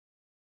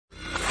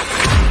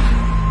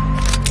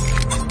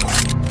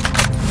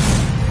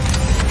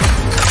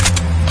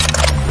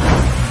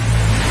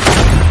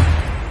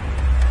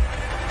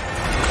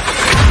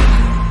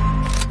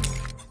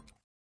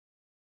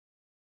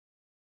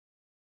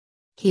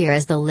Here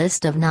is the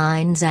list of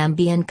 9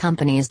 Zambian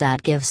companies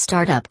that give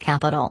startup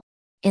capital.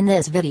 In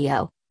this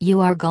video, you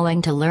are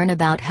going to learn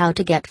about how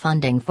to get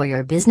funding for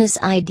your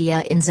business idea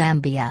in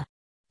Zambia.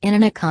 In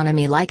an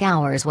economy like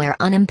ours where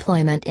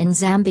unemployment in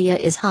Zambia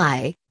is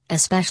high,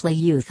 especially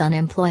youth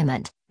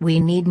unemployment, we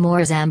need more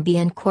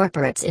Zambian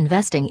corporates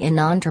investing in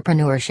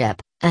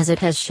entrepreneurship, as it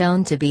has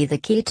shown to be the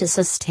key to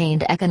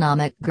sustained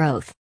economic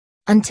growth.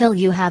 Until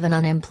you have an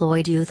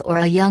unemployed youth or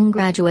a young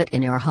graduate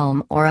in your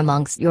home or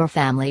amongst your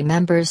family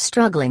members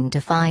struggling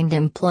to find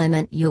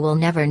employment, you will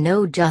never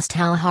know just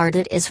how hard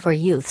it is for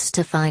youths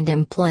to find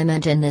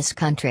employment in this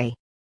country.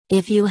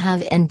 If you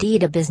have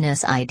indeed a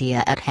business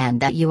idea at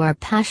hand that you are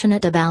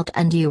passionate about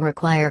and you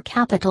require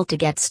capital to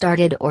get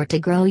started or to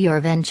grow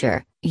your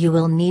venture, you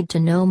will need to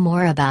know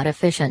more about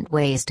efficient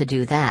ways to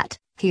do that.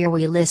 Here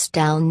we list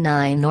down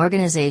 9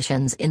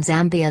 organizations in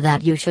Zambia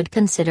that you should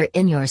consider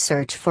in your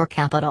search for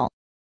capital.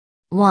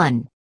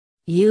 1.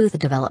 Youth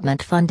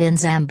Development Fund in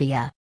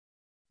Zambia.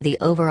 The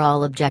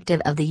overall objective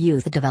of the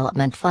Youth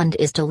Development Fund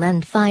is to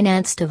lend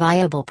finance to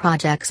viable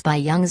projects by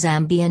young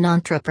Zambian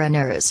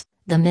entrepreneurs.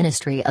 The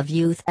Ministry of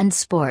Youth and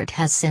Sport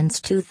has since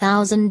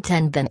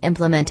 2010 been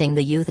implementing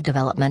the Youth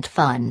Development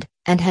Fund,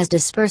 and has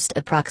disbursed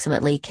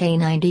approximately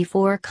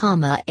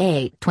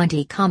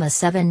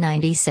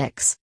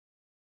K94,820,796.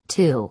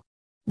 2.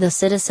 The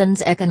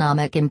Citizens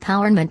Economic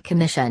Empowerment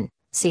Commission,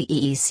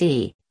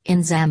 CEEC, in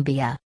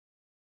Zambia,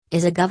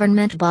 is a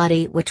government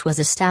body which was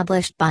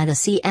established by the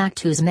C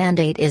Act, whose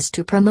mandate is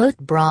to promote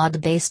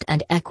broad-based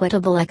and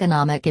equitable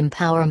economic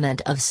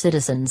empowerment of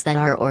citizens that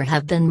are or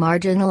have been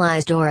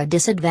marginalized or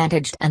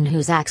disadvantaged and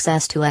whose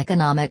access to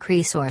economic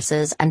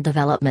resources and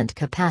development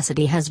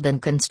capacity has been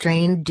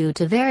constrained due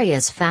to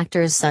various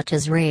factors such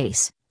as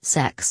race,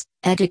 sex,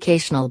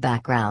 educational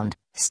background,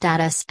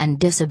 status and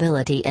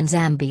disability in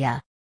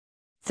Zambia.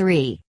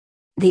 3.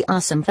 The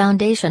Awesome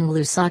Foundation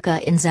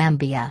Lusaka in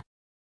Zambia.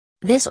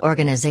 This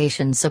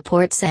organization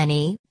supports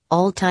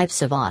all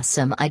types of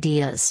awesome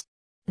ideas.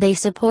 They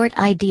support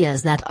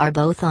ideas that are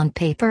both on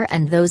paper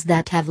and those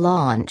that have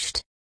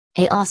launched.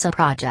 Awesome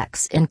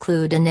projects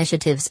include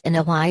initiatives in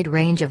a wide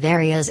range of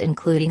areas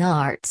including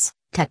arts,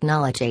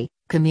 technology,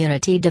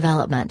 community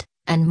development,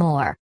 and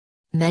more.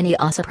 Many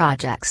awesome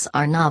projects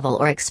are novel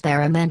or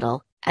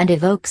experimental, and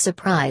evoke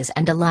surprise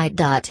and delight.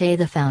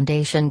 The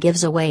foundation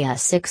gives away a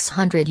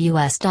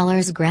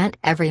 $600 grant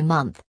every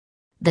month.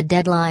 The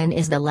deadline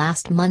is the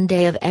last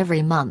Monday of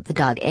every month.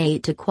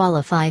 To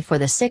qualify for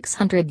the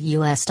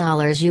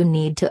 $600 you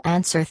need to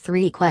answer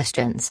 3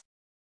 questions.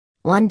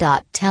 1.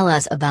 Tell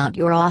us about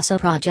your awesome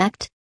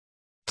project.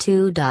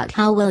 2.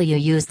 How will you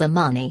use the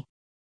money?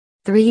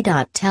 3.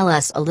 Tell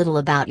us a little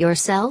about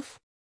yourself.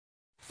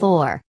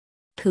 4.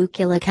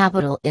 Kukila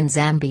Capital in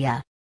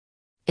Zambia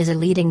is a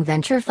leading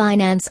venture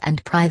finance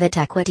and private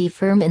equity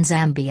firm in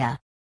Zambia.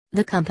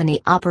 The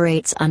company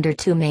operates under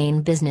 2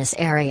 main business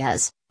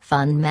areas: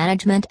 fund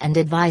management and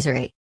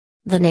advisory.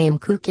 The name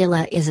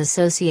Kukila is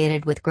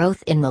associated with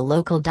growth in the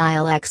local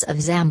dialects of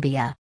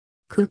Zambia.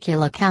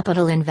 Kukila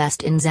Capital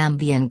invest in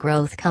Zambian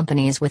growth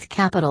companies with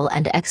capital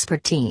and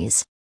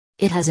expertise.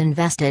 It has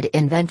invested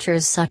in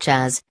ventures such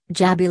as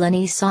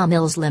Jabulani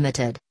Sawmills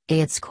Limited.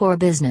 Its core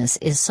business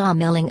is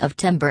sawmilling of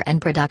timber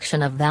and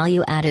production of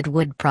value-added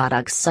wood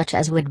products such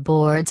as wood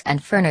boards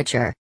and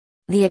furniture.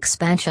 The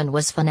expansion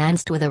was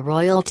financed with a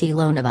royalty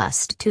loan of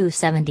USD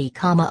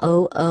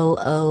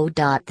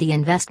 270,000. The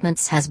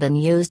investments has been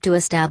used to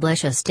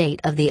establish a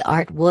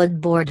state-of-the-art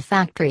wood board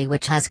factory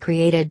which has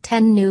created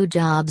 10 new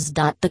jobs.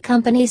 The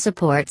company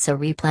supports a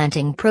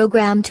replanting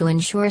program to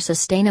ensure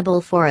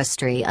sustainable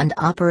forestry and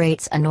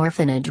operates an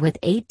orphanage with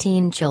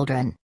 18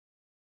 children.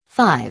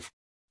 5.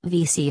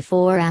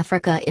 VC4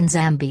 Africa in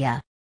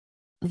Zambia.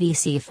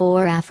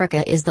 VC4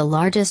 Africa is the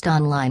largest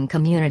online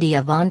community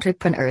of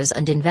entrepreneurs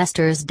and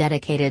investors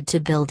dedicated to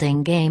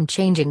building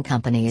game-changing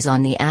companies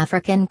on the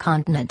African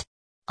continent.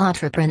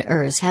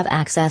 Entrepreneurs have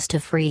access to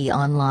free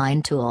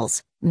online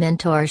tools,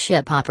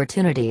 mentorship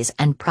opportunities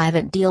and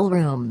private deal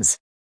rooms.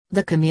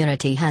 The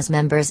community has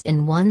members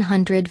in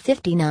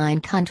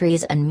 159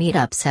 countries and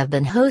meetups have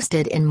been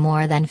hosted in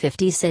more than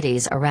 50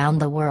 cities around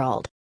the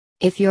world.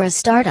 If you're a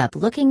startup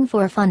looking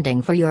for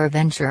funding for your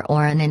venture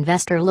or an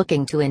investor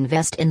looking to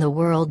invest in the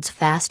world's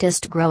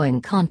fastest growing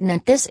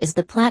continent, this is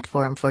the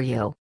platform for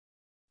you.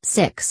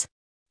 6.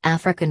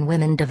 African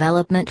Women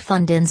Development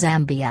Fund in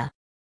Zambia.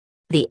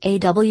 The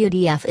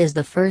AWDF is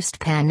the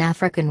first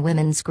Pan-African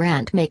women's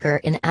grant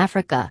maker in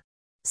Africa.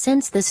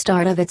 Since the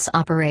start of its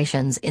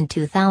operations in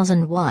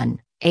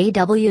 2001,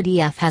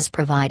 AWDF has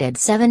provided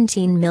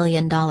 $17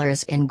 million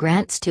in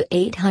grants to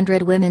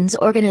 800 women's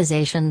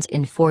organizations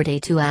in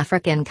 42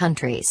 African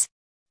countries.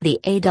 The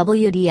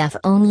AWDF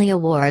only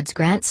awards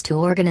grants to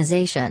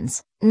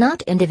organizations,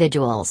 not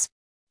individuals.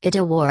 It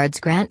awards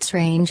grants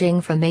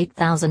ranging from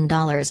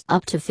 $8,000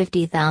 up to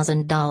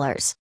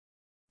 $50,000.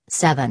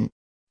 7.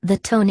 The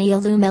Tony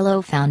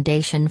Alumelo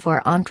Foundation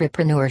for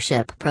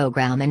Entrepreneurship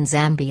Program in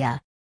Zambia.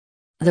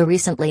 The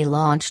recently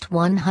launched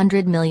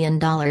 $100 million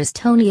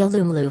Tony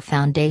Alumelo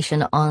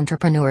Foundation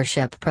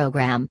Entrepreneurship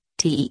Program,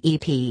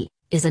 TEP,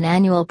 is an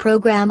annual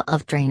program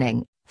of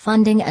training,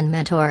 funding and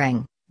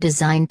mentoring,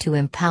 designed to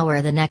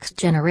empower the next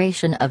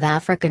generation of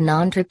African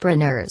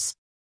entrepreneurs.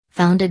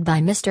 Founded by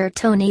Mr.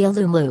 Tony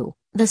Alumlu,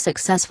 the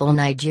successful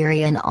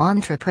Nigerian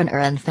entrepreneur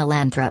and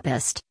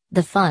philanthropist,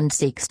 the fund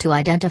seeks to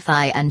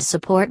identify and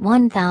support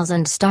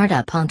 1,000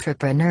 startup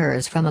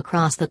entrepreneurs from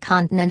across the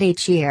continent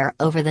each year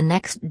over the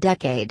next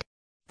decade.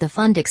 The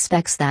fund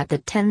expects that the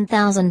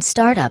 10,000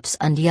 startups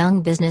and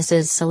young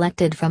businesses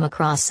selected from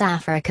across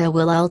Africa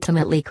will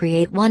ultimately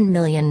create 1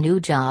 million new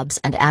jobs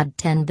and add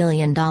 $10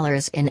 billion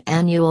in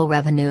annual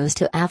revenues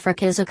to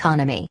Africa's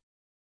economy.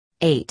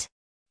 8.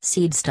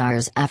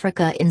 Seedstars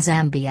Africa in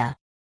Zambia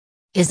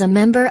is a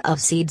member of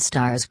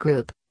Seedstars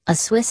Group, a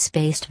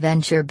Swiss-based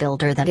venture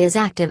builder that is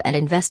active and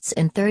invests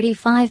in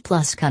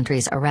 35-plus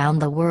countries around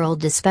the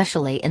world,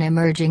 especially in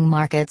emerging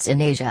markets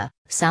in Asia,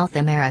 South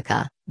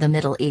America, the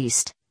Middle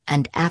East,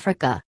 and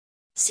Africa.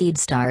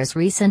 Seedstars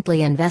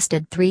recently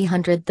invested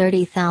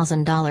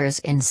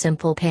 $330,000 in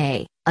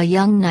SimplePay, a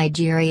young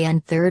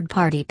Nigerian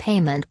third-party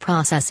payment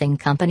processing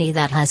company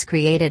that has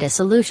created a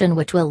solution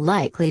which will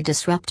likely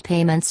disrupt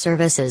payment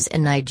services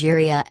in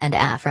Nigeria and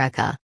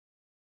Africa.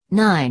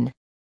 9.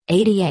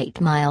 88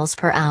 miles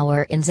per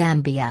hour in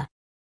Zambia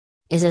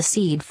is a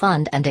seed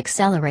fund and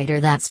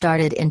accelerator that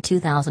started in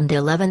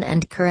 2011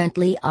 and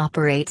currently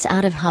operates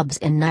out of hubs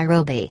in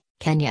Nairobi,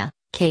 Kenya,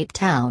 Cape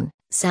Town,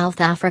 South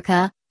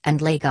Africa,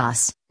 and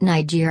Lagos,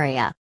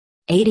 Nigeria.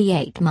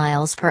 88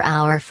 miles per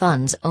hour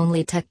funds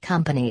only tech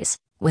companies,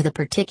 with a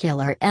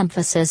particular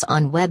emphasis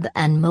on web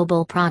and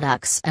mobile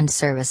products and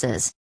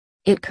services.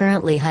 It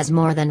currently has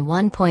more than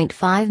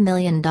 $1.5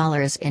 million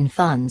in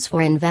funds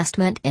for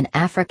investment in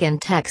African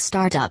tech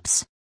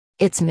startups.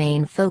 Its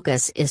main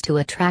focus is to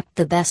attract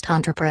the best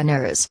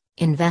entrepreneurs,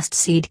 invest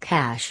seed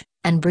cash,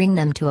 and bring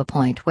them to a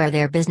point where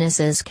their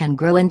businesses can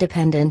grow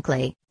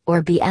independently,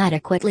 or be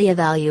adequately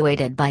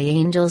evaluated by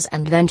angels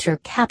and venture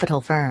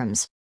capital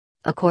firms.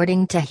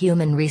 According to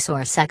human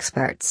resource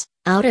experts,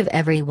 out of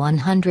every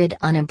 100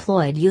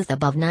 unemployed youth,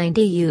 above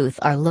 90 youth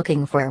are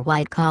looking for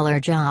white-collar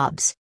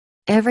jobs.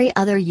 Every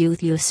other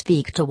youth you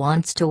speak to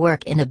wants to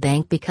work in a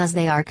bank because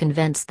they are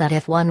convinced that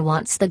if one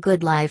wants the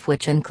good life,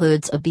 which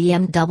includes a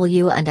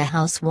BMW and a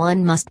house,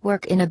 one must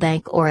work in a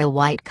bank or a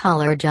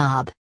white-collar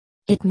job.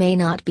 It may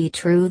not be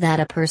true that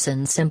a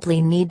person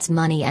simply needs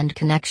money and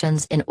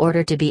connections in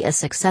order to be a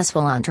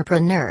successful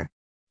entrepreneur.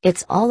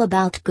 It's all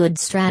about good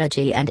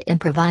strategy and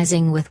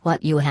improvising with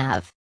what you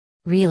have.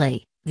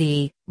 Really,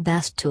 the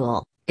best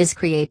tool is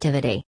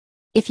creativity.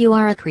 If you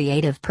are a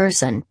creative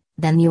person,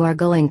 then you are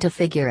going to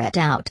figure it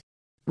out.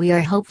 We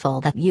are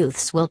hopeful that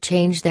youths will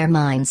change their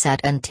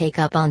mindset and take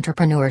up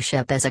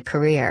entrepreneurship as a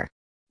career.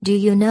 Do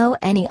you know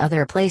any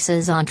other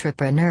places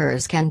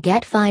entrepreneurs can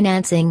get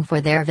financing for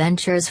their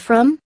ventures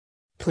from?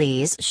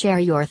 Please share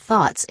your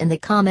thoughts in the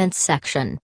comments section.